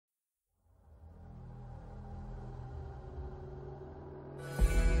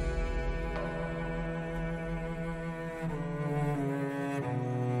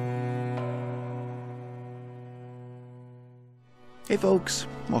Hey folks,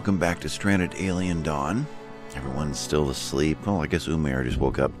 welcome back to Stranded Alien Dawn. Everyone's still asleep. Well, I guess Umair just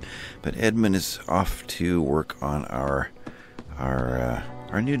woke up, but Edmund is off to work on our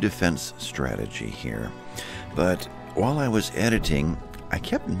new defense strategy here. But while I was editing, I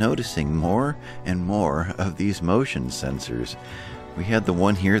kept noticing more and more of these motion sensors. We had the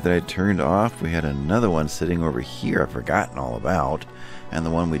one here that I turned off. We had another one sitting over here I've forgotten all about, and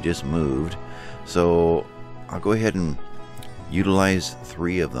the one we just moved. So I'll go ahead and utilize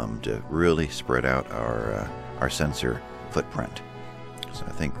 3 of them to really spread out our sensor footprint. So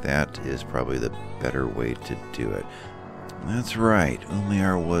I think that is probably the better way to do it. That's right,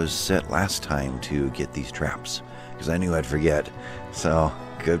 Umair was set last time to get these traps, because I knew I'd forget. So,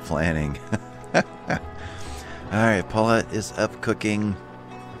 good planning. Alright, Paulette is up cooking.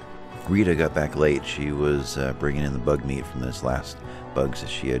 Rita got back late. She was bringing in the bug meat from those last bugs that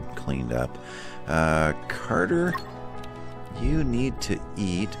she had cleaned up. Carter, you need to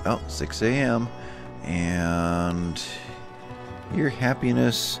eat. Oh, 6 a.m. And your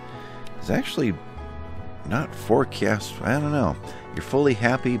happiness is actually not forecast. I don't know. You're fully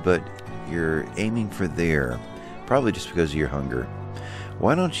happy, but you're aiming for there. Probably just because of your hunger.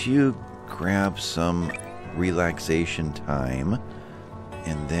 Why don't you grab some relaxation time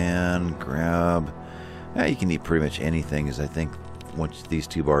and then grab... you can eat pretty much anything, because I think once these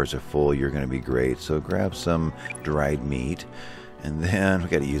 2 bars are full, you're going to be great. So grab some dried meat, and then we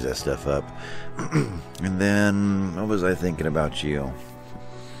got to use that stuff up. And then, what was I thinking about you?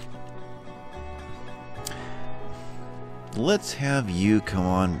 Let's have you come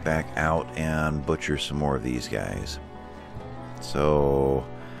on back out and butcher some more of these guys. So,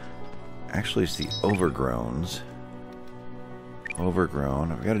 actually it's the overgrowns.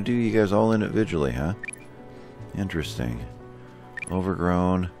 Overgrown. I've got to do you guys all individually, huh? Interesting.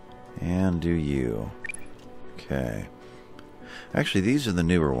 Overgrown, and do you. Okay. Actually, these are the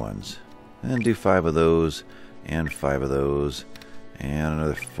newer ones. And then do 5 of those, and 5 of those, and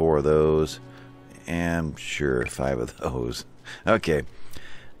another 4 of those, and sure, 5 of those. Okay.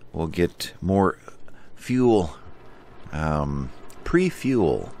 We'll get more fuel.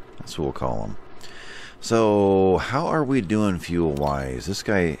 Pre-fuel. That's what we'll call them. So, how are we doing fuel-wise? This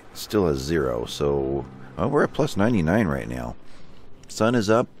guy still has 0, so... well, we're at plus 99 right now. Sun is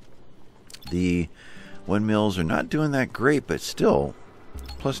up. The windmills are not doing that great, but still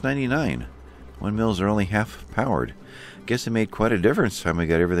plus 99. Windmills are only half powered. Guess it made quite a difference time we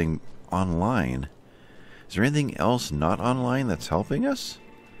got everything online. Is there anything else not online that's helping us?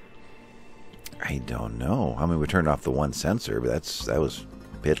 I don't know. I mean, we turned off the one sensor, but that was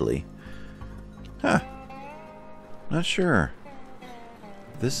piddly. Huh. Not sure.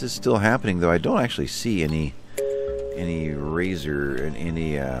 This is still happening, though. I don't actually see any razor and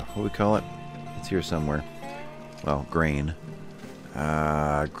any what do we call it? It's here somewhere. Well, grain.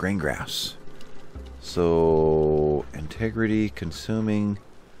 Grain grass. So integrity, consuming,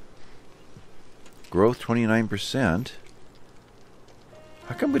 growth 29%.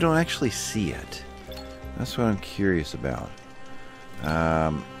 How come we don't actually see it? That's what I'm curious about.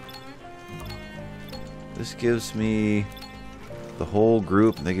 This gives me the whole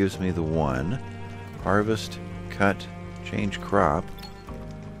group, and that gives me the one. Harvest, cut, change crop.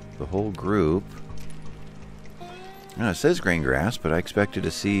 The whole group. Now, it says grain grass, but I expected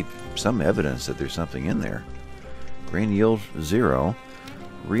to see some evidence that there's something in there. Grain yield 0.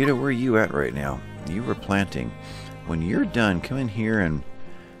 Rita, where are you at right now? You were planting. When you're done, come in here and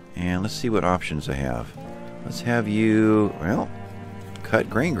let's see what options I have. Let's have you, well, cut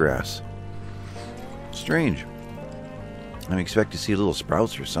grain grass. Strange. I expect to see little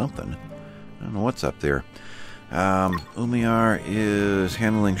sprouts or something. I don't know what's up there. Umair is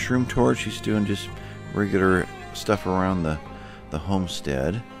handling shroom torch. She's doing just regular stuff around the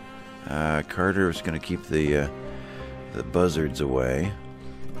homestead. Carter is going to keep the buzzards away.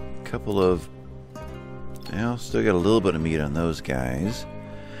 A couple of... well, still got a little bit of meat on those guys.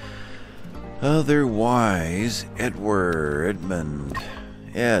 Otherwise, Edmund,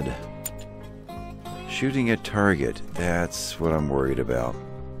 Ed. Shooting a target. That's what I'm worried about.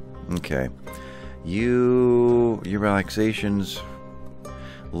 Okay. Your relaxations.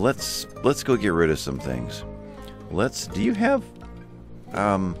 Let's go get rid of some things. Do you have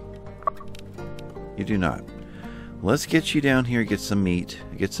you do not. Let's get you down here, get some meat,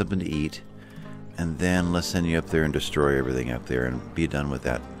 get something to eat, and then let's send you up there and destroy everything up there and be done with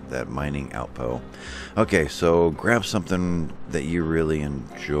that mining outpost. Okay, so grab something that you really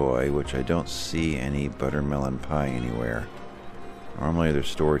enjoy, which I don't see any buttermelon pie anywhere. Normally they're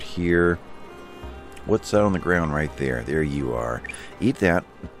stored here. What's that on the ground right there? There you are. Eat that.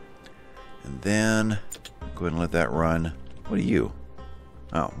 And then go ahead and let that run. What are you?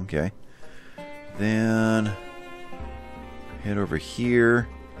 Oh, okay. Then head over here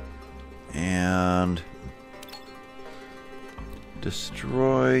and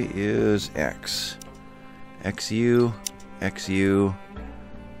destroy is X. XU, XU.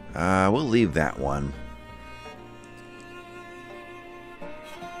 We'll leave that one.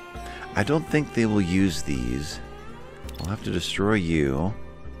 I don't think they will use these. We'll have to destroy you.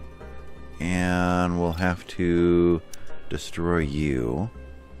 And we'll have to destroy you.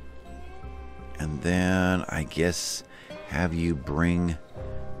 And then, I guess, have you bring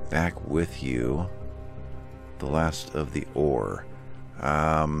back with you the last of the ore.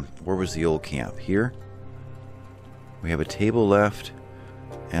 Where was the old camp? Here? We have a table left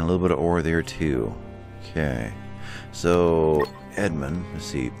and a little bit of ore there too. Okay. So, Edmund, let's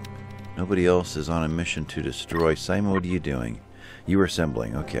see. Nobody else is on a mission to destroy. Simon, what are you doing? You were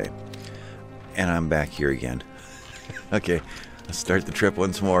assembling. Okay. And I'm back here again. Okay. Let's start the trip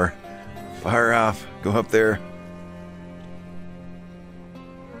once more. Fire off. Go up there.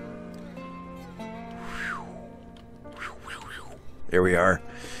 There we are.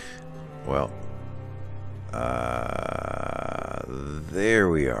 Well, there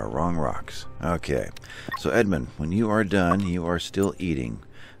we are. Wrong rocks. Okay. So, Edmund, when you are done, you are still eating.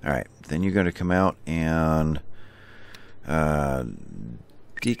 Alright. Then you're going to come out and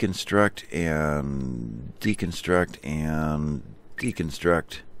deconstruct and deconstruct and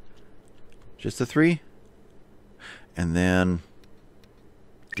deconstruct. Just the 3? And then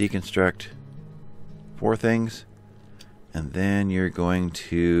deconstruct 4 things. And then you're going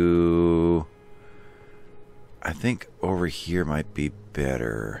to... I think over here might be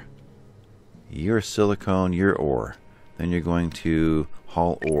better. You're silicone, you're ore. Then you're going to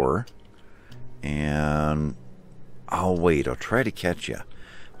haul ore. And I'll wait. I'll try to catch you.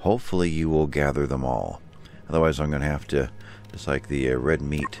 Hopefully you will gather them all. Otherwise I'm going to have to, just like the red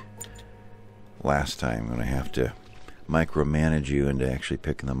meat last time, I'm going to have to micromanage you into actually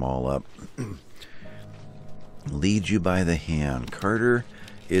picking them all up. Lead you by the hand. Carter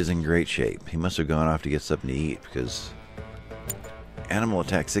is in great shape. He must have gone off to get something to eat because animal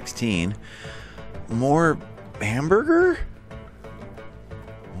attack 16. More hamburger?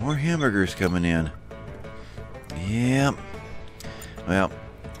 More hamburgers coming in. Yep. Well,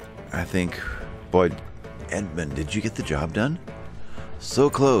 I think, boy, Edmund, did you get the job done? So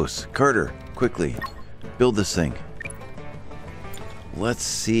close. Carter, quickly, build this thing. Let's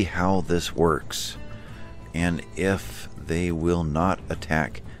see how this works. And if they will not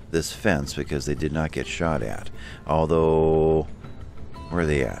attack this fence because they did not get shot at. Although, where are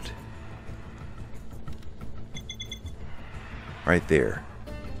they at? Right there.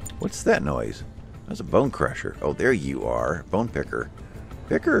 What's that noise? That's a bone crusher. Oh, there you are. Bone picker.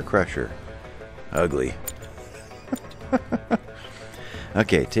 Picker or crusher? Ugly.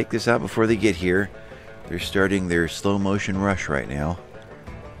 Okay, take this out before they get here. They're starting their slow motion rush right now.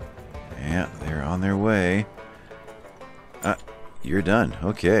 Yeah, they're on their way. You're done.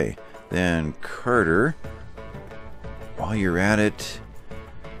 Okay. Then Carter, while you're at it...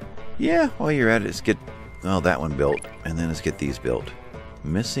 Yeah, while you're at it, let's get... Oh, that one built. And then let's get these built.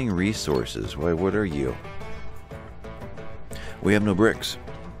 Missing resources. Why, what are you? We have no bricks.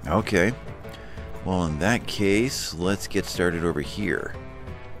 Okay. Well, in that case, let's get started over here.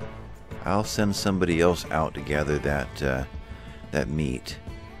 I'll send somebody else out to gather that meat.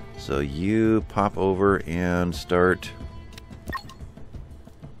 So you pop over and start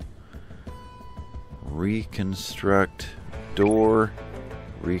reconstruct door,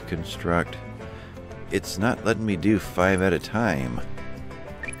 reconstruct. It's not letting me do 5 at a time.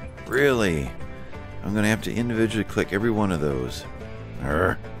 Really? I'm going to have to individually click every one of those.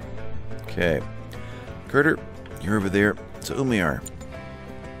 Okay. Carter, you're over there. So Umayar,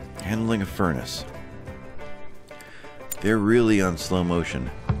 handling a furnace. They're really on slow motion.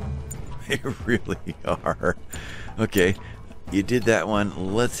 They really are. Okay, you did that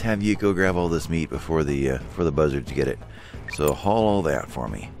one. Let's have you go grab all this meat before the buzzards get it. So haul all that for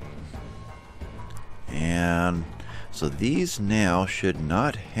me. And so these now should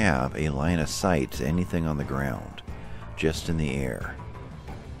not have a line of sight to anything on the ground, just in the air.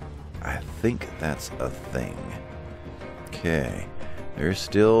 I think that's a thing. Okay, they're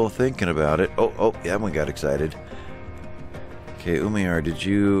still thinking about it. Oh, that one got excited. Okay, Umayar, did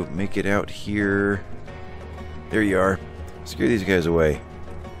you make it out here? There you are. Scare these guys away.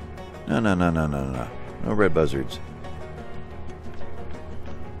 No. No red buzzards.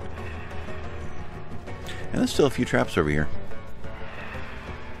 And there's still a few traps over here.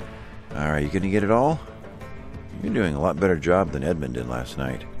 Alright, you gonna get it all? You're doing a lot better job than Edmund did last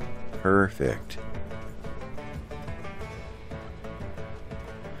night. Perfect.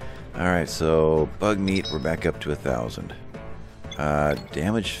 Alright, so bug meat, we're back up to 1,000.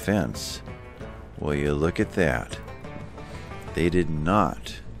 Damaged fence. Well, you look at that. They did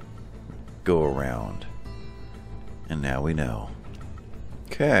not go around. And now we know.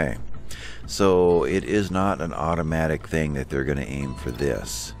 Okay. So it is not an automatic thing that they're going to aim for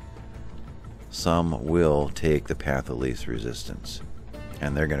this. Some will take the path of least resistance.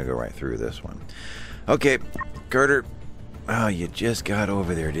 And they're going to go right through this one. Okay, Carter. Oh, you just got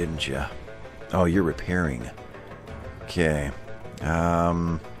over there, didn't you? Oh, you're repairing. Okay.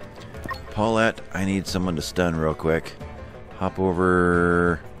 Paulette, I need someone to stun real quick. Hop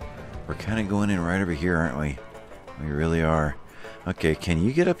over. We're kind of going in right over here, aren't we? We really are. Okay, can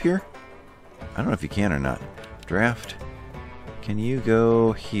you get up here? I don't know if you can or not. Draft. Can you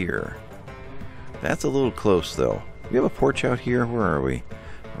go here? That's a little close, though. We have a porch out here. Where are we?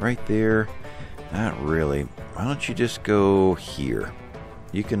 Right there. Not really. Why don't you just go here?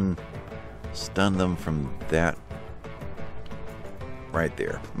 You can stun them from that right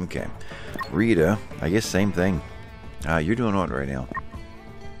there. Okay. Rita, I guess same thing. You're doing what right now?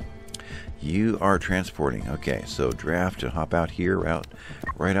 You are transporting. Okay, so draft and hop out here,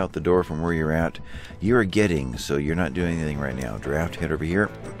 right out the door from where you're at. You are getting, so you're not doing anything right now. Draft, head over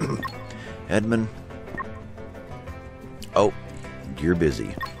here. Edmund. Oh, you're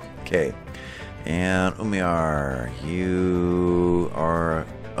busy. Okay. And Umiar, you are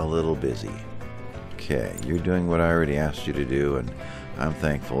a little busy. Okay, you're doing what I already asked you to do, and I'm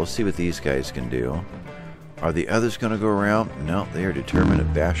thankful. Let's see what these guys can do. Are the others going to go around? No, they are determined to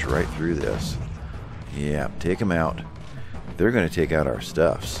bash right through this. Yeah, take them out. They're going to take out our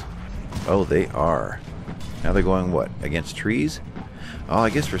stuffs. Oh, they are. Now they're going what? Against trees? Oh,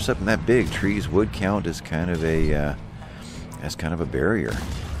 I guess for something that big, trees would count as kind of a barrier.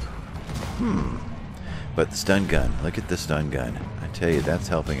 But the stun gun. Look at the stun gun. I tell you, that's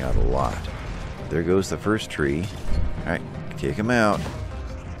helping out a lot. There goes the first tree. Alright, take him out.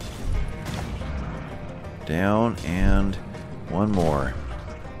 Down, and one more.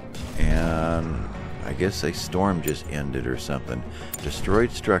 And I guess a storm just ended or something.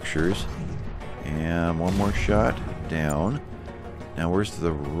 Destroyed structures. And one more shot. Down. Now where's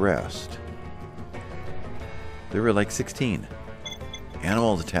the rest? There were like 16.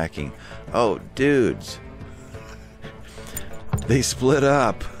 Animals attacking. Oh, dudes. They split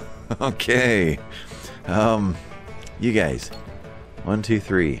up. Okay. You guys. 1, 2,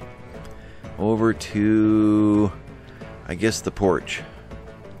 3. Over to, I guess, the porch.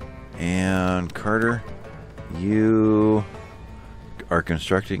 And Carter, you are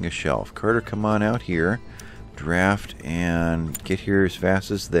constructing a shelf. Carter, come on out here. Draft and get here as fast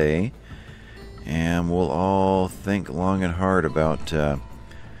as they. And we'll all think long and hard about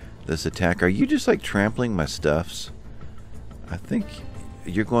this attack. Are you just like trampling my stuffs? I think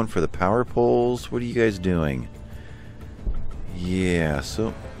you're going for the power poles. What are you guys doing? Yeah,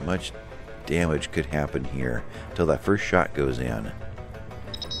 so much damage could happen here till that first shot goes in.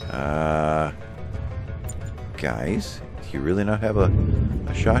 Guys, do you really not have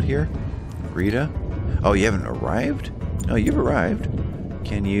a shot here? Rita? Oh, you haven't arrived? No, you've arrived.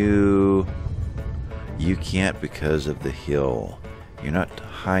 Can you... You can't because of the hill. You're not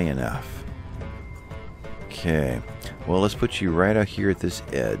high enough. Okay. Well, let's put you right out here at this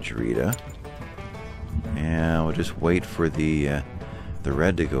edge, Rita. And we'll just wait for the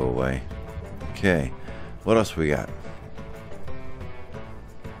red to go away. Okay. What else we got?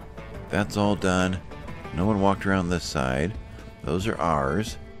 That's all done. No one walked around this side. Those are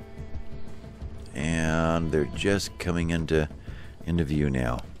ours. And they're just coming into view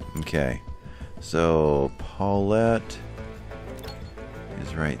now. Okay. So, Paulette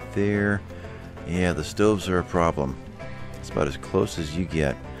is right there. Yeah, the stoves are a problem. It's about as close as you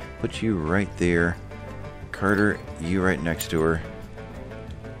get. Put you right there. Carter, you right next to her.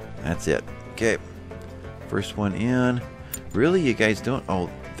 That's it. Okay. First one in. Really, you guys don't... Oh,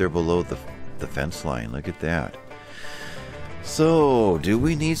 they're below the fence line. Look at that. So, do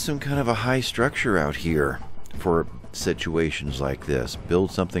we need some kind of a high structure out here for situations like this? Build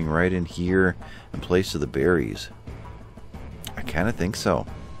something right in here in place of the berries. I kind of think so.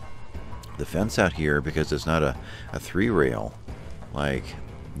 The fence out here, because it's not a 3-rail like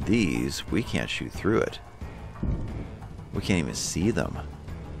these, we can't shoot through it. We can't even see them.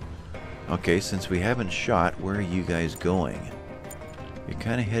 Okay, since we haven't shot, where are you guys going? You're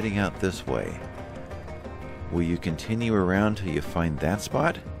kind of heading out this way. Will you continue around till you find that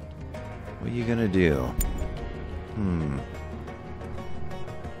spot? What are you gonna do?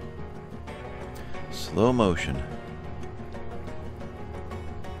 Slow motion.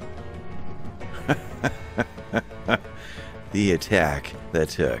 The attack that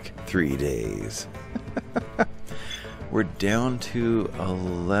took 3 days. We're down to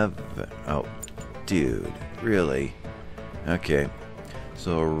 11. Oh, dude. Really? Okay.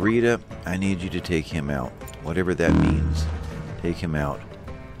 So, Rita, I need you to take him out. Whatever that means. Take him out.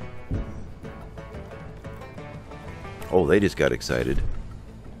 Oh, they just got excited.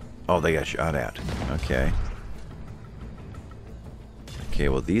 Oh, they got shot at. Okay. Okay,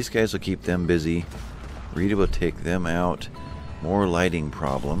 well, these guys will keep them busy. Rita will take them out. More lighting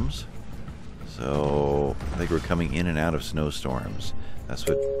problems. So, I think we're coming in and out of snowstorms. That's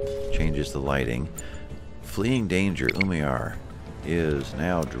what changes the lighting. Fleeing danger, Umayar, is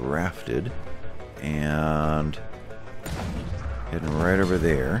now drafted. And heading right over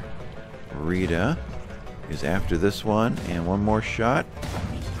there. Rita is after this one. And one more shot.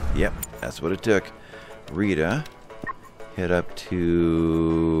 Yep, that's what it took. Rita, head up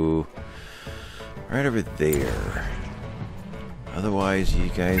to right over there. Otherwise, you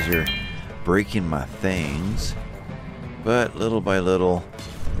guys are breaking my things. But little by little,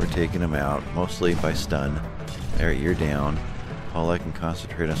 we're taking them out. Mostly by stun. There, you're down. Paul, I can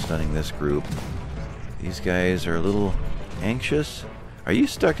concentrate on stunning this group. These guys are a little anxious. Are you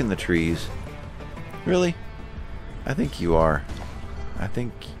stuck in the trees? Really? I think you are. I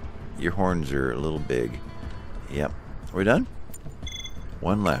think your horns are a little big. Yep. We're done?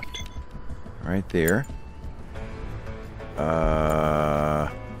 One left. Right there. I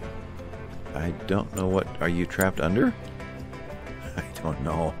don't know what... Are you trapped under? I don't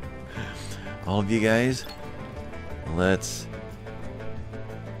know. All of you guys, let's...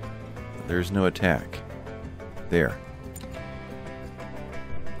 There's no attack. There.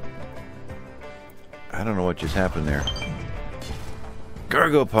 I don't know what just happened there.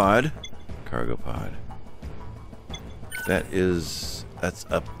 Cargo pod. Cargo pod. That's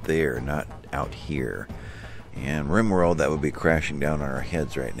up there, not out here. And RimWorld, that would be crashing down on our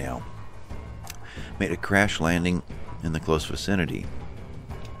heads right now. Made a crash landing in the close vicinity.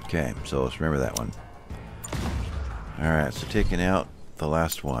 Okay, so let's remember that one. Alright, so taking out the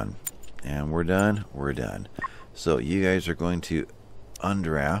last one. And we're done. We're done. So you guys are going to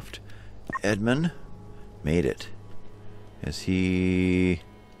undraft. Edmund made it. Is he's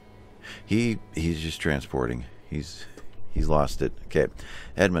just transporting. He's lost it. Okay,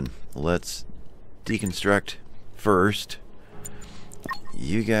 Edmund, let's deconstruct first.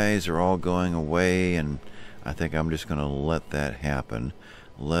 You guys are all going away, and I think I'm just going to let that happen.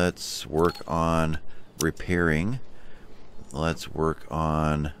 Let's work on repairing. Let's work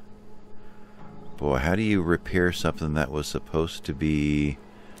on... Boy, how do you repair something that was supposed to be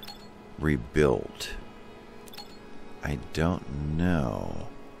rebuilt? I don't know.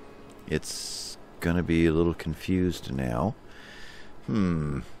 It's going to be a little confused now.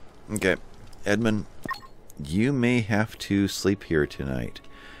 Okay. Edmund, you may have to sleep here tonight,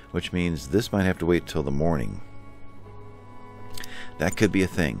 which means this might have to wait till the morning. That could be a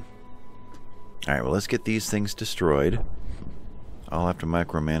thing. Alright, well, let's get these things destroyed. I'll have to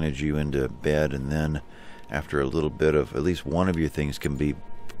micromanage you into bed, and then after a little bit of... At least one of your things can be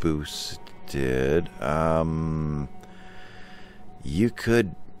boosted. You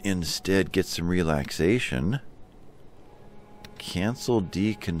could instead get some relaxation. Cancel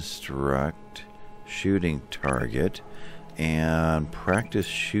deconstruct shooting target and practice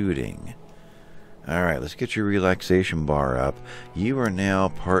shooting. Alright, let's get your relaxation bar up. You are now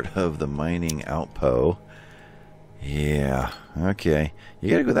part of the mining outpost. Yeah, okay.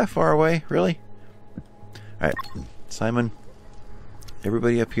 You gotta go that far away? Really? Alright, Simon,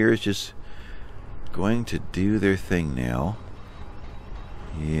 everybody up here is just going to do their thing now.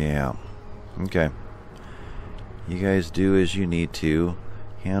 Yeah, okay. You guys do as you need to.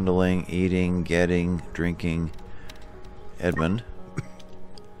 Handling, eating, getting, drinking. Edmund.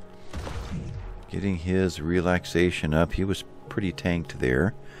 Getting his relaxation up. He was pretty tanked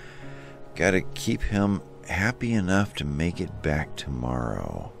there. Gotta keep him happy enough to make it back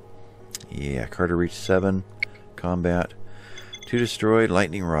tomorrow. Yeah, Carter reached 7. Combat. 2 destroyed.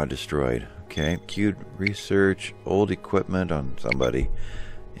 Lightning rod destroyed. Okay. Queued research. Old equipment on somebody.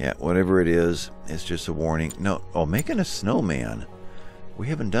 Yeah, whatever it is, it's just a warning. No. Oh, making a snowman. We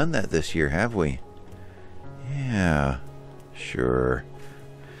haven't done that this year, have we? Yeah. Sure.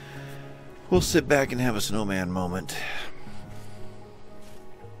 We'll sit back and have a snowman moment.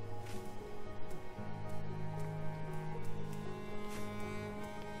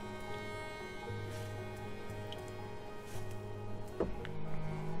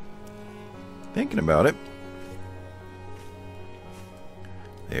 Thinking about it.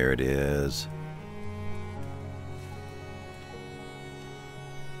 There it is.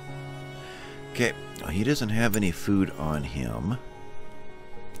 Okay, he doesn't have any food on him.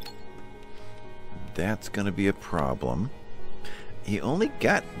 That's going to be a problem. He only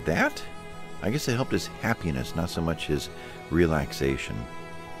got that? I guess it helped his happiness, not so much his relaxation.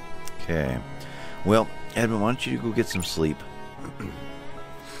 Okay. Well, Edmund, why don't you go get some sleep?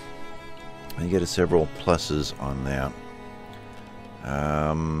 You get several pluses on that.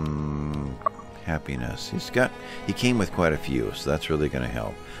 Happiness. He came with quite a few, so that's really going to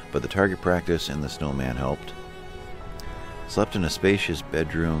help. But the target practice and the snowman helped. Slept in a spacious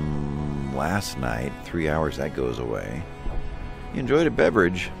bedroom last night. 3 hours, that goes away. You enjoyed a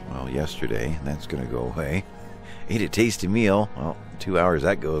beverage, well, yesterday. That's going to go away. Ate a tasty meal. Well, 2 hours,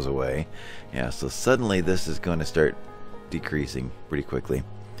 that goes away. Yeah, so suddenly this is going to start decreasing pretty quickly.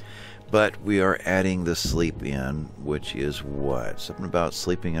 But we are adding the sleep in, which is what? Something about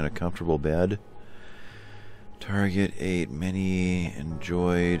sleeping in a comfortable bed. Target 8. Many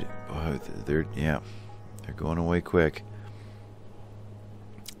enjoyed. Oh, they're going away quick.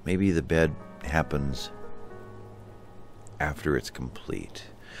 Maybe the bed happens after it's complete.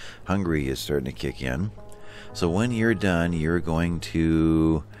 Hungry is starting to kick in. So when you're done, you're going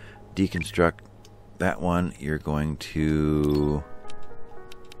to deconstruct that one. You're going to...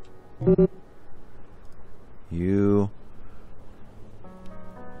 You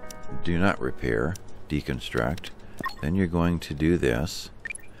do not repair, deconstruct. Then you're going to do this.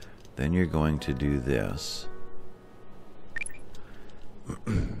 Then you're going to do this.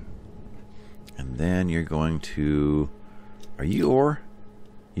 And then you're going to... Are you ore?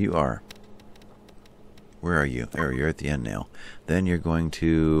 You are. Where are you? There, you're at the end now. Then you're going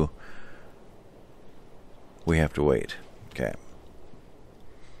to... We have to wait. Okay.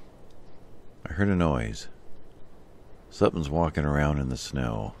 I heard a noise. Something's walking around in the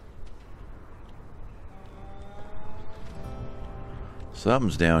snow.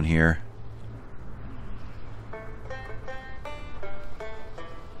 Something's down here.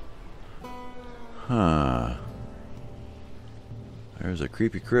 Huh. There's a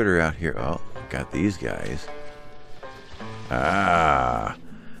creepy critter out here. Oh, got these guys. Ah.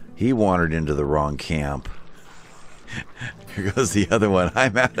 He wandered into the wrong camp. Here goes the other one.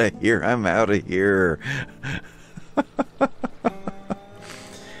 I'm out of here. I'm out of here.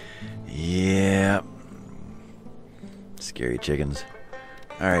 Yeah. Scary chickens.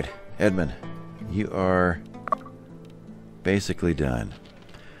 Alright, Edmund. You are basically done.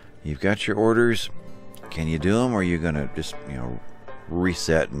 You've got your orders. Can you do them, or are you going to just,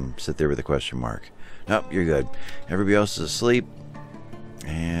 reset and sit there with a question mark? Nope, you're good. Everybody else is asleep.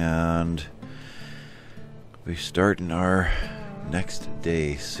 And we start in our next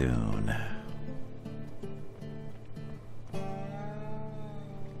day soon.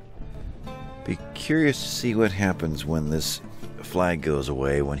 Be curious to see what happens when this flag goes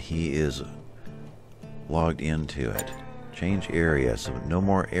away, when he is logged into it. Change area, so no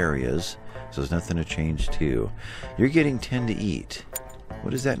more areas, so there's nothing to change to. You're getting 10 to eat.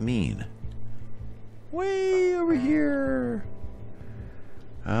 What does that mean? Way over here.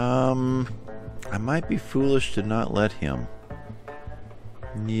 I might be foolish to not let him.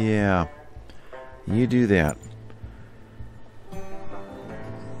 Yeah. You do that.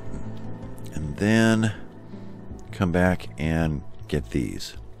 And then come back and get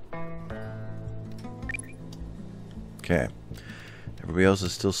these. Okay. Everybody else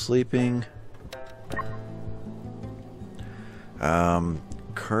is still sleeping.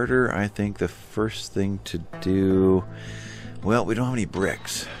 Carter, I think the first thing to do... Well, we don't have any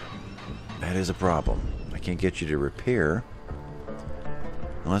bricks. That is a problem. I can't get you to repair.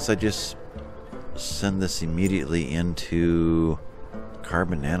 Unless I just send this immediately into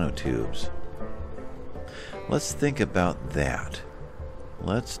carbon nanotubes. Let's think about that.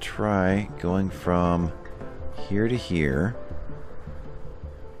 Let's try going from here to here.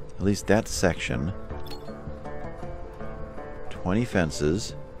 At least that section. 20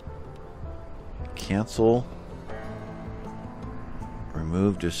 fences. Cancel.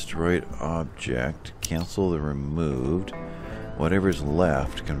 Remove destroyed object. Cancel the removed. Whatever's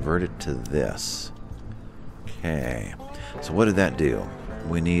left, convert it to this. Okay. So what did that do?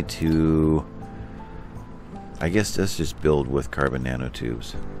 We need to... I guess let's just build with carbon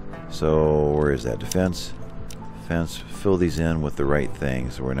nanotubes. So where is that? Defense. Fence. Fill these in with the right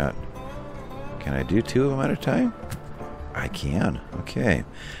things. So we're not... Can I do 2 of them at a time? I can. Okay.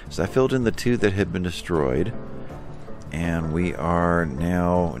 So I filled in the 2 that had been destroyed. And we are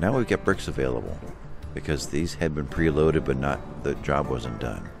now we've got bricks available. Because these had been preloaded, but not, the job wasn't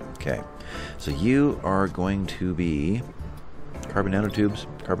done. Okay. So you are going to be carbon nanotubes.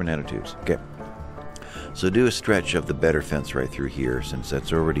 Carbon nanotubes. Okay. So do a stretch of the better fence right through here, since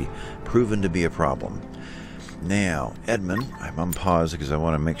that's already proven to be a problem. Now, Edmund, I'm on pause because I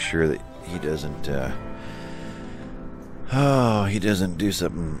want to make sure that he doesn't, he doesn't do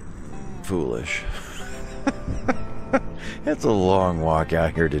something foolish. It's a long walk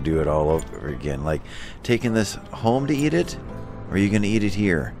out here to do it all over again. Like, taking this home to eat it? Or are you going to eat it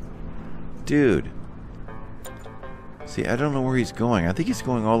here? Dude. See, I don't know where he's going. I think he's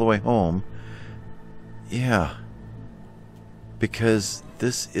going all the way home. Yeah. Because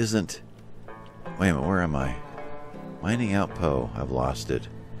this isn't... Wait a minute, where am I? Mining outpost. I've lost it.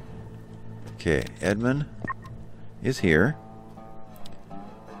 Okay, Edmund is here.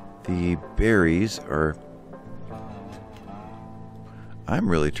 The berries are... I'm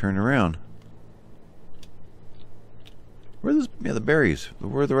really turned around. Where are those? Yeah, the berries.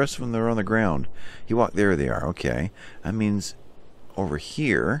 Where are the rest of them? They're on the ground. He walked. There they are. Okay. That means over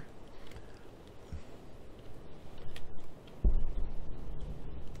here.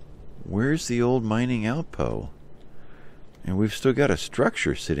 Where's the old mining outpost? And we've still got a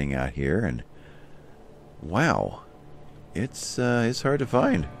structure sitting out here, and wow, it's hard to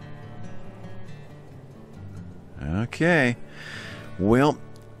find. Okay. Well,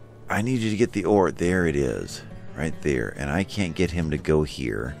 I need you to get the ore. There it is. Right there. And I can't get him to go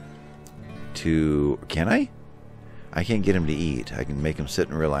here to... Can I? I can't get him to eat. I can make him sit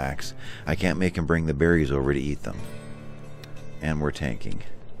and relax. I can't make him bring the berries over to eat them. And we're tanking.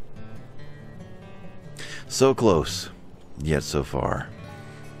 So close. Yet so far.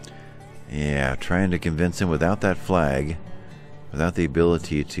 Yeah, trying to convince him without that flag. Without the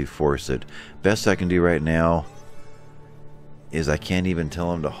ability to force it. Best I can do right now is I can't even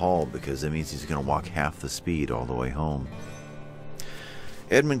tell him to halt, because it means he's going to walk half the speed all the way home.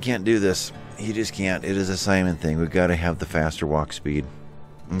 Edmund can't do this. He just can't. It is a Simon thing. We've got to have the faster walk speed.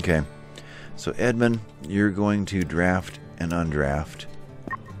 Okay. So Edmund, you're going to draft and undraft.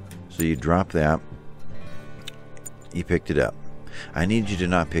 So you drop that. You picked it up. I need you to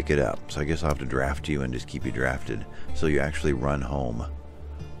not pick it up. So I guess I'll have to draft you and just keep you drafted. So you actually run home.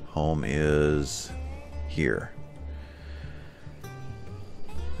 Home is here.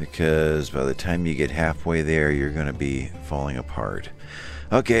 Because by the time you get halfway there, you're going to be falling apart.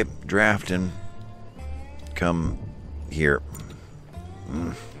 Okay, drafting. Come here.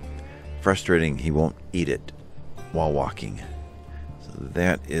 Frustrating, he won't eat it while walking. So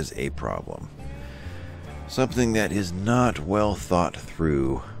that is a problem. Something that is not well thought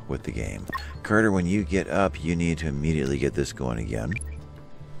through with the game. Carter, when you get up, you need to immediately get this going again.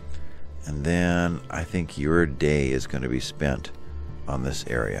 And then I think your day is going to be spent on this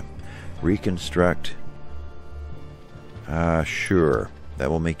area. Reconstruct. Sure. That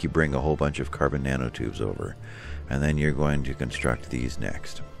will make you bring a whole bunch of carbon nanotubes over. And then you're going to construct these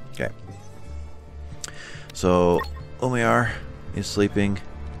next. Okay. So, Umayar is sleeping.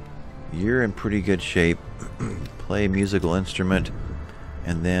 You're in pretty good shape. Play a musical instrument.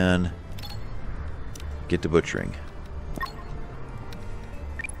 And then get to butchering.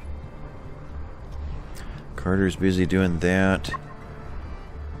 Carter's busy doing that.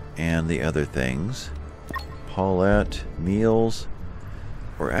 And the other things. Paulette, meals.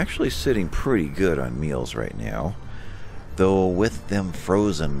 We're actually sitting pretty good on meals right now. Though with them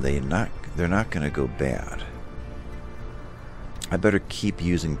frozen, they're not going to go bad. I better keep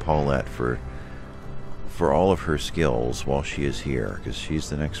using Paulette for all of her skills while she is here, because she's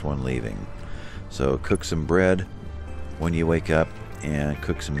the next one leaving. So cook some bread when you wake up, and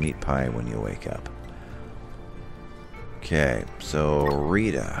cook some meat pie when you wake up. Okay, so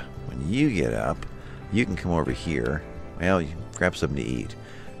Rita, when you get up, you can come over here. Well, you grab something to eat.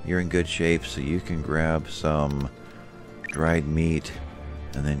 You're in good shape, so you can grab some dried meat,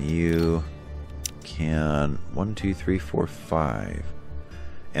 and then you can 1, 2, 3, 4, 5,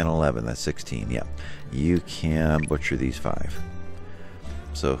 and 11. That's 16. Yep. You can butcher these 5.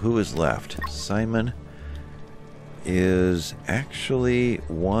 So who is left? Simon is actually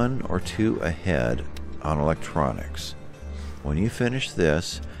 1 or 2 ahead on electronics. When you finish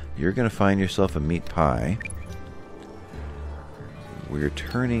this, you're going to find yourself a meat pie. We're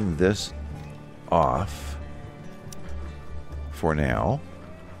turning this off for now.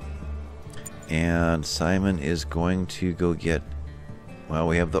 And Simon is going to go get, well,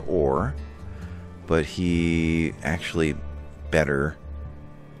 we have the ore, but he actually better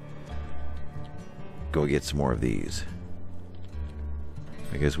go get some more of these,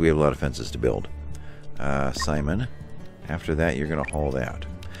 because we have a lot of fences to build. Simon, after that you're going to haul that.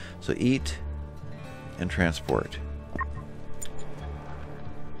 So eat and transport.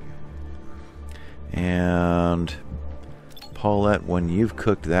 And Paulette, when you've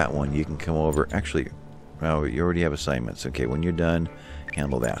cooked that one, you can come over. Actually, Well, you already have assignments. Okay, when you're done,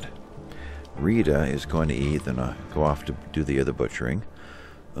 handle that. Rita is going to eat, then I'll go off to do the other butchering.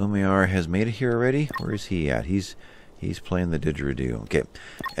 Umayar has made it here already? Where is he at? He's playing the didgeridoo. Okay,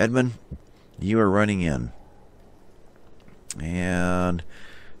 Edmund, you are running in. And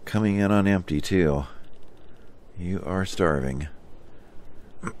coming in on empty, too. You are starving.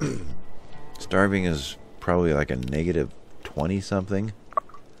 Starving is probably like a negative 20-something.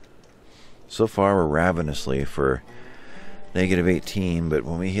 So far, we're ravenously for negative 18, but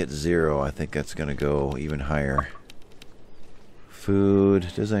when we hit 0, I think that's going to go even higher. Food,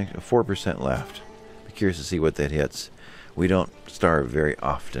 there's 4% left. Be curious to see what that hits. We don't starve very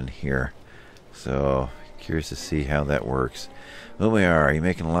often here, so curious to see how that works. Umayar, are you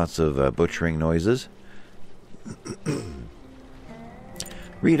making lots of butchering noises?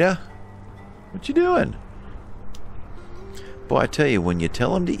 Rita, what you doing? Boy, I tell you, when you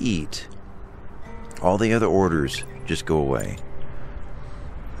tell them to eat, all the other orders just go away.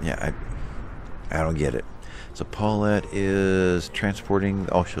 Yeah, I don't get it. So Paulette is transporting...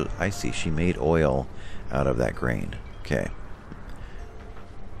 Oh, I see. She made oil out of that grain. Okay.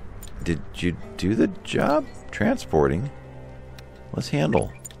 Did you do the job transporting? Let's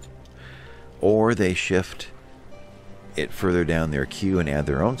handle. Or they shift it further down their queue and add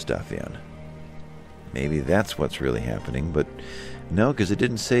their own stuff in. Maybe that's what's really happening, but no, because it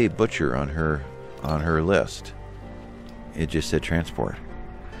didn't say butcher on her list. It just said transport.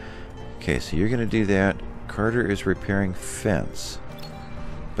 Okay, so you're going to do that. Carter is repairing fence.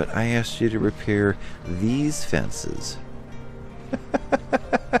 But I asked you to repair these fences.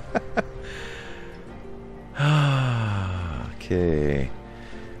 Okay.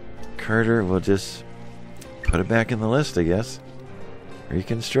 Carter will just put it back in the list, I guess.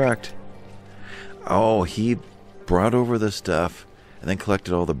 Reconstruct. Oh, he brought over the stuff and then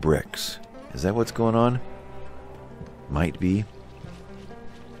collected all the bricks. Is that what's going on? Might be.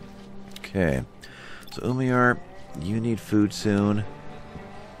 Okay. So, Umayar, you need food soon.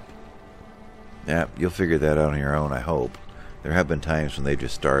 Yeah, you'll figure that out on your own, I hope. There have been times when they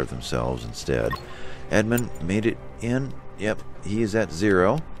just starve themselves instead. Edmund made it in. Yep, he is at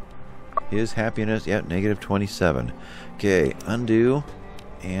 0. His happiness, yep, negative 27. Okay, undo.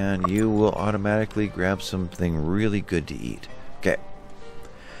 And you will automatically grab something really good to eat. Okay.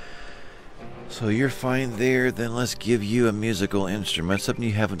 So you're fine there. Then let's give you a musical instrument. Something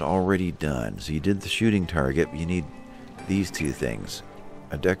you haven't already done. So you did the shooting target. You need these two things.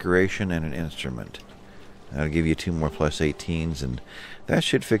 A decoration and an instrument. That'll give you 2 more plus 18s. And that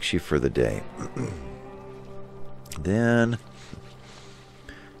should fix you for the day. Then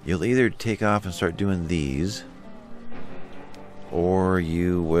you'll either take off and start doing these, or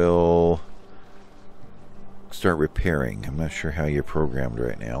you will start repairing. I'm not sure how you're programmed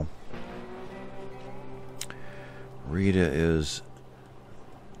right now. Rita is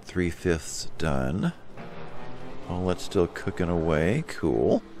 3/5 done. Paulette's still cooking away.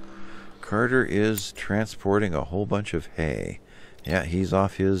 Cool. Carter is transporting a whole bunch of hay. Yeah, he's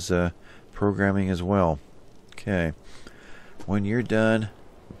off his programming as well. Okay. When you're done,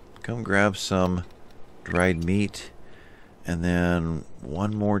 come grab some dried meat. And then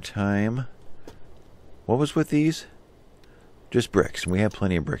one more time. What was with these? Just bricks. We have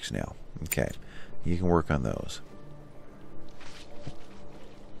plenty of bricks now. Okay. You can work on those.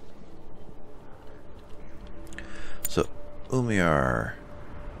 So, Umayar,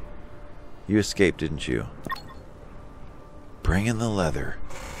 you escaped, didn't you? Bring in the leather.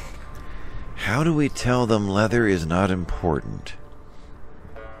 How do we tell them leather is not important?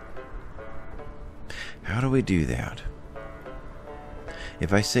 How do we do that?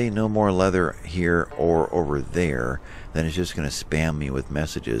 If I say no more leather here or over there, then it's just going to spam me with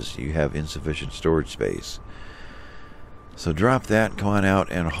messages. You have insufficient storage space. So drop that, come on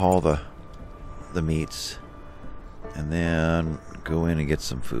out and haul the meats. And then go in and get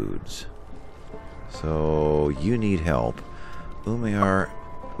some foods. So you need help. Umayar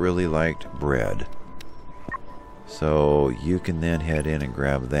really liked bread. So you can then head in and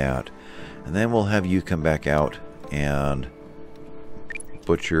grab that. And then we'll have you come back out and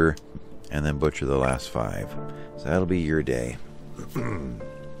butcher, and then butcher the last 5. So that'll be your day.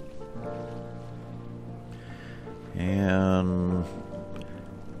 And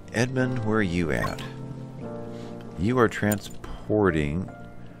Edmund, where are you at? You are transporting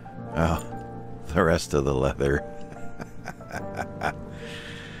the rest of the leather.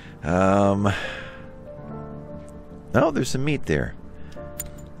 No, there's some meat there.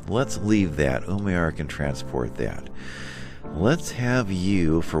 Let's leave that. Umayar can transport that. Let's have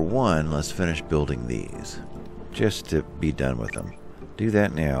you, for one, let's finish building these. Just to be done with them. Do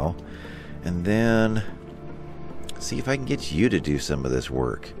that now. And then see if I can get you to do some of this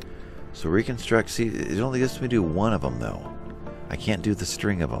work. So reconstruct, see, it only lets me do one of them though. I can't do the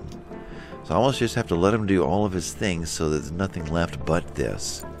string of them. So I almost just have to let him do all of his things so that there's nothing left but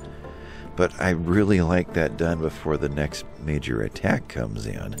this. But I really like that done before the next major attack comes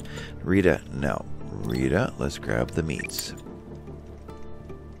in. Rita, no. Rita, let's grab the meats.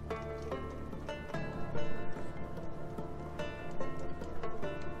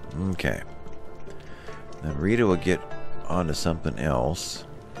 Okay. Then Rita will get onto something else.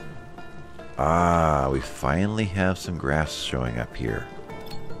 Ah, we finally have some grass showing up here.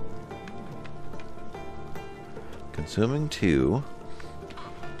 Consuming 2.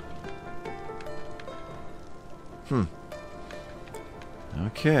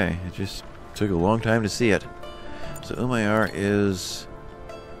 Okay, it just took a long time to see it. So Umayr is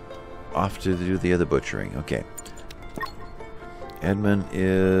off to do the other butchering. Okay. Edmund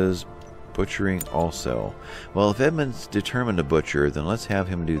is butchering also. Well, if Edmund's determined to butcher, then let's have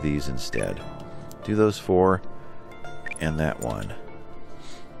him do these instead. Do those 4 and that one.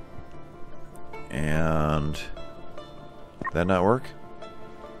 And did that not work?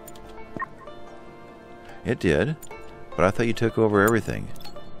 It did, but I thought you took over everything.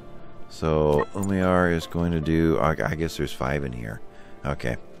 So Umayr is going to do, I guess there's 5 in here.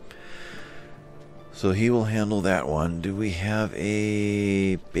 Okay. So he will handle that one. Do we have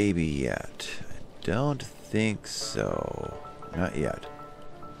a baby yet? I don't think so. Not yet.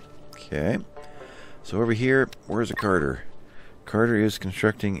 Okay. So over here, where's a Carter? Carter is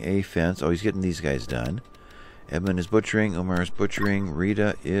constructing a fence. Oh, he's getting these guys done. Edmund is butchering. Omar is butchering.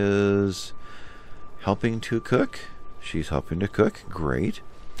 Rita is helping to cook. She's helping to cook. Great.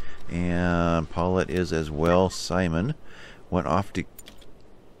 And Paulette is as well. Simon went off to...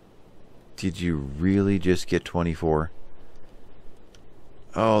 Did you really just get 24?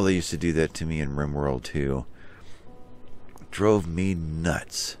 Oh, they used to do that to me in RimWorld too. Drove me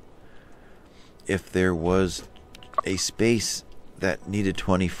nuts. If there was a space that needed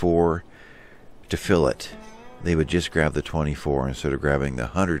 24 to fill it, they would just grab the 24 instead of grabbing the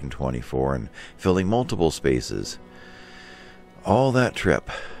 124 and filling multiple spaces. All that trip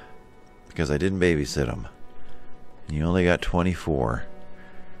because I didn't babysit them. You only got 24.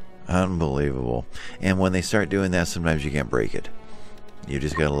 Unbelievable. And when they start doing that, sometimes you can't break it. You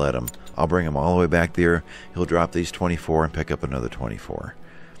just gotta let them. I'll bring him all the way back there. He'll drop these 24 and pick up another 24.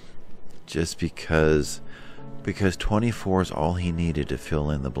 Just because 24 is all he needed to fill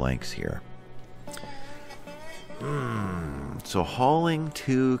in the blanks here. So hauling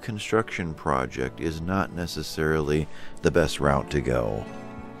to construction project is not necessarily the best route to go.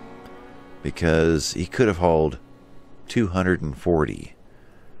 Because he could have hauled 240.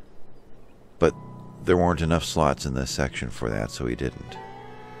 But there weren't enough slots in this section for that, so he didn't.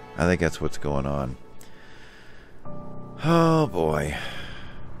 I think that's what's going on. Oh boy.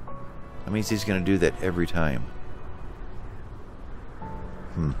 That means he's going to do that every time.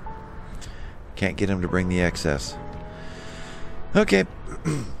 Can't get him to bring the excess. Okay.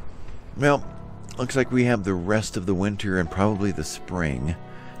 Well, looks like we have the rest of the winter and probably the spring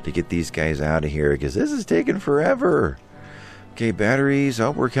to get these guys out of here, because this is taking forever. Okay, batteries.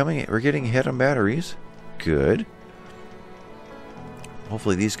 Oh, we're getting ahead on batteries. Good.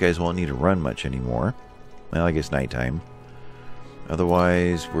 Hopefully these guys won't need to run much anymore. Well, I guess nighttime.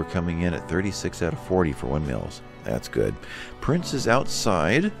 Otherwise, we're coming in at 36 out of 40 for windmills. That's good. Prince is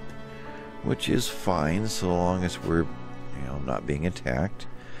outside, which is fine so long as we're, not being attacked.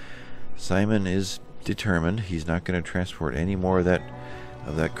 Simon is determined. He's not going to transport any more of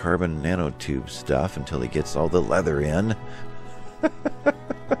that carbon nanotube stuff until he gets all the leather in.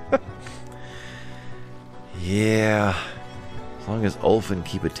 Yeah. As long as Ulfin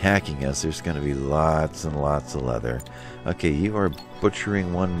keep attacking us, there's going to be lots and lots of leather. Okay, you are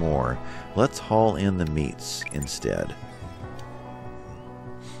butchering one more. Let's haul in the meats instead.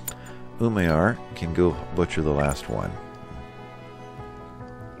 Umayr can go butcher the last one.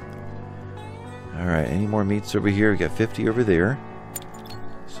 Alright, any more meats over here? We got 50 over there.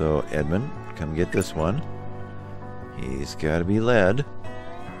 So, Edmund, come get this one. He's got to be led.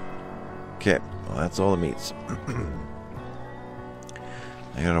 Okay, well, that's all the meats.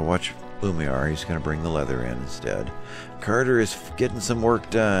 I gotta watch Umayr. He's gonna bring the leather in instead. Carter is getting some work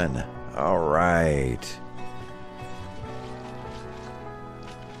done. Alright.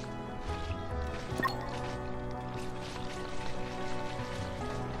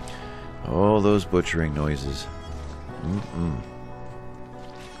 Oh, those butchering noises.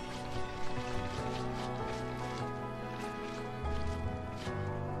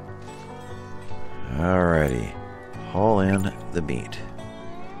 Alrighty. Haul in the meat.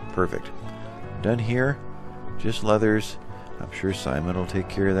 Perfect. Done here. Just leathers. I'm sure Simon will take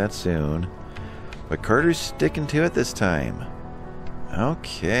care of that soon. But Carter's sticking to it this time.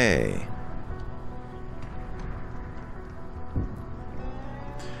 Okay.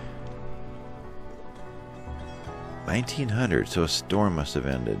 $1,900, so a storm must have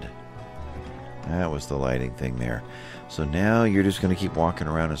ended. That was the lighting thing there. So now you're just going to keep walking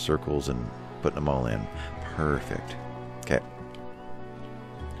around in circles and putting them all in. Perfect. Okay.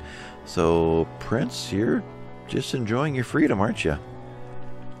 So, Prince, you're just enjoying your freedom, aren't you?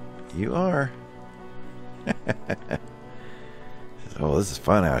 You are. Oh, this is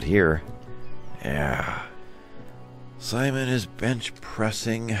fun out here. Yeah. Simon is bench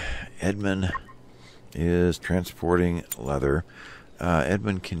pressing. Edmund is transporting leather.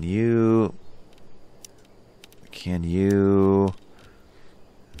 Edmund, can you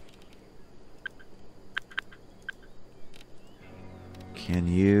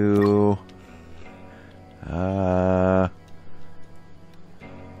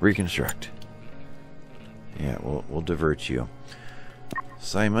reconstruct? Yeah, we'll divert you.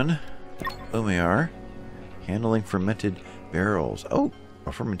 Simon, Umayar, handling fermented barrels. Oh,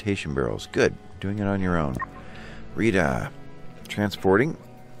 fermentation barrels. Good. Doing it on your own. Rita, transporting.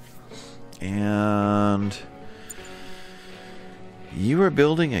 And you are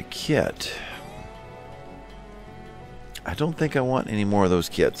building a kit. I don't think I want any more of those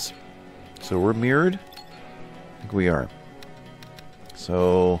kits. So we're mirrored? I think we are.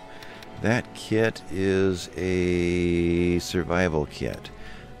 So that kit is a survival kit.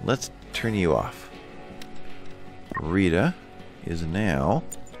 Let's turn you off. Rita is now...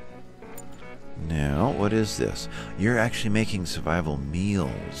 Now, what is this? You're actually making survival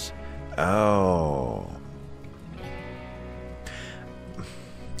meals. Oh.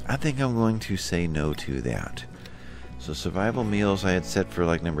 I think I'm going to say no to that. So survival meals I had set for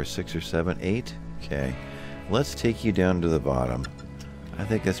like number 6 or 7, 8. Okay. Let's take you down to the bottom. I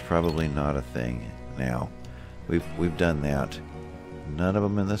think that's probably not a thing now. We've done that. None of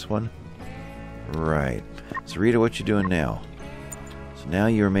them in this one? Right. So Rita, what you doing now? So now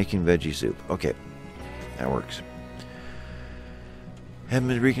you're making veggie soup. Okay. That works.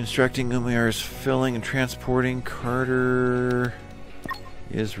 Edmund reconstructing. Umayar is filling and transporting. Carter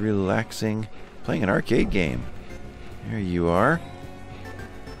is relaxing. Playing an arcade game. There you are.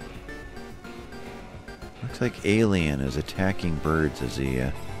 Looks like Alien is attacking birds as he...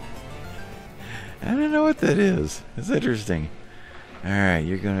 I don't know what that is. It's interesting. Alright,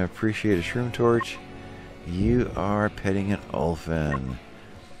 you're going to appreciate a shroom torch. You are petting an olphin.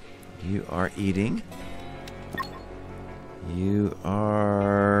 You are eating. You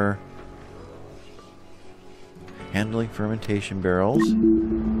are handling fermentation barrels.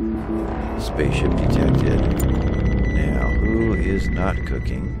 Spaceship detected. Now, who is not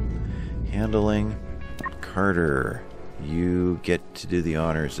cooking? Handling. Carter. You get to do the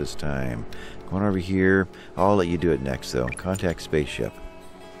honors this time. Going over here. I'll let you do it next, though. Contact spaceship.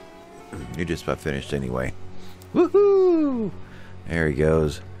 You're just about finished anyway. Woohoo! There he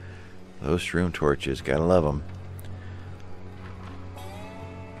goes. Those shroom torches. Gotta love them.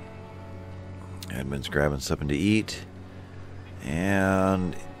 Edmund's grabbing something to eat.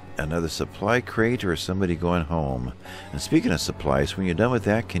 And another supply crate or somebody going home. And speaking of supplies, when you're done with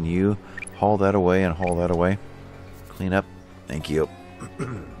that, can you haul that away and haul that away? Clean up. Thank you.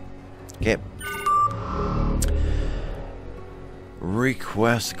 Okay.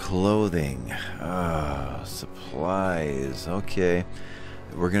 Request clothing. Supplies. Okay.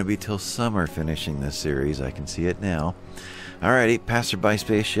 We're going to be till summer finishing this series. I can see it now. Alrighty. Passerby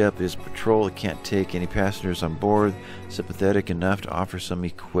spaceship is patrol. It can't take any passengers on board. Sympathetic enough to offer some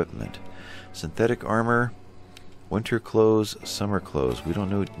equipment. Synthetic armor. Winter clothes. Summer clothes. We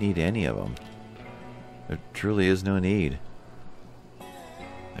don't need any of them. There truly is no need.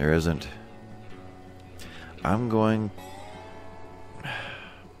 There isn't. I'm going...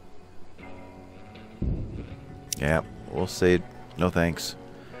 Yeah, we'll say no thanks.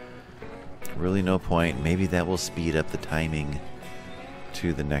 Really no point. Maybe that will speed up the timing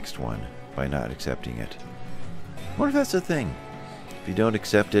to the next one by not accepting it. I wonder if that's the thing. If you don't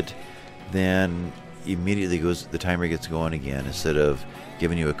accept it, then immediately the timer gets going again instead of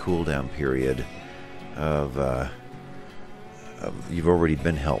giving you a cooldown period of you've already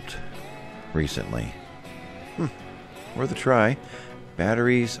been helped recently. Worth a try.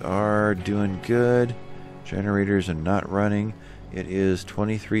 Batteries are doing good. Generators are not running. It is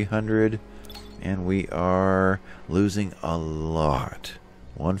 2300 and we are losing a lot.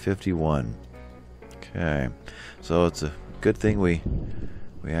 151. Okay. So it's a good thing we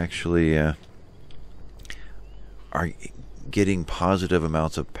actually are getting positive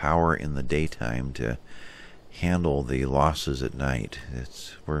amounts of power in the daytime to handle the losses at night.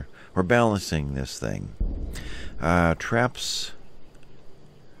 We're balancing this thing. Traps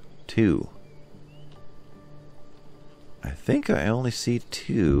 2. I think I only see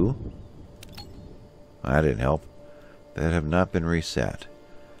 2. That didn't help. That have not been reset.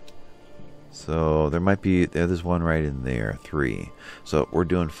 So there might be, there's one right in there, 3. So we're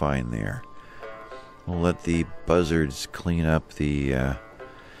doing fine there. We'll let the buzzards clean up the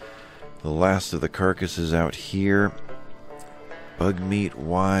last of the carcasses out here. Bug meat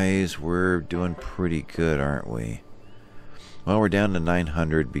wise, we're doing pretty good, aren't we? Well, we're down to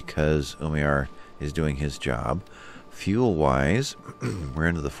 900 because Umayar is doing his job. Fuel wise, we're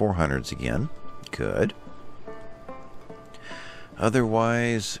into the 400s again. Good.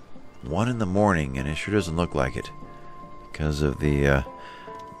 Otherwise, 1 in the morning, and it sure doesn't look like it because of the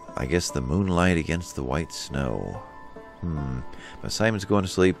I guess the moonlight against the white snow. But Simon's going to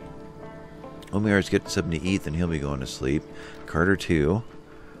sleep. Umayar's getting something to eat, then he'll be going to sleep. Carter too.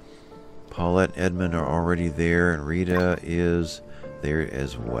 Paulette and Edmund are already there, and Rita is there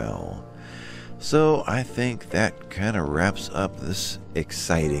as well. So I think that kind of wraps up this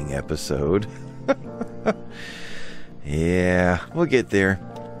exciting episode. Yeah, we'll get there.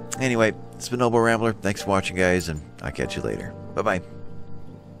 Anyway, it's been Noble Rambler. Thanks for watching, guys, and I'll catch you later. Bye-bye.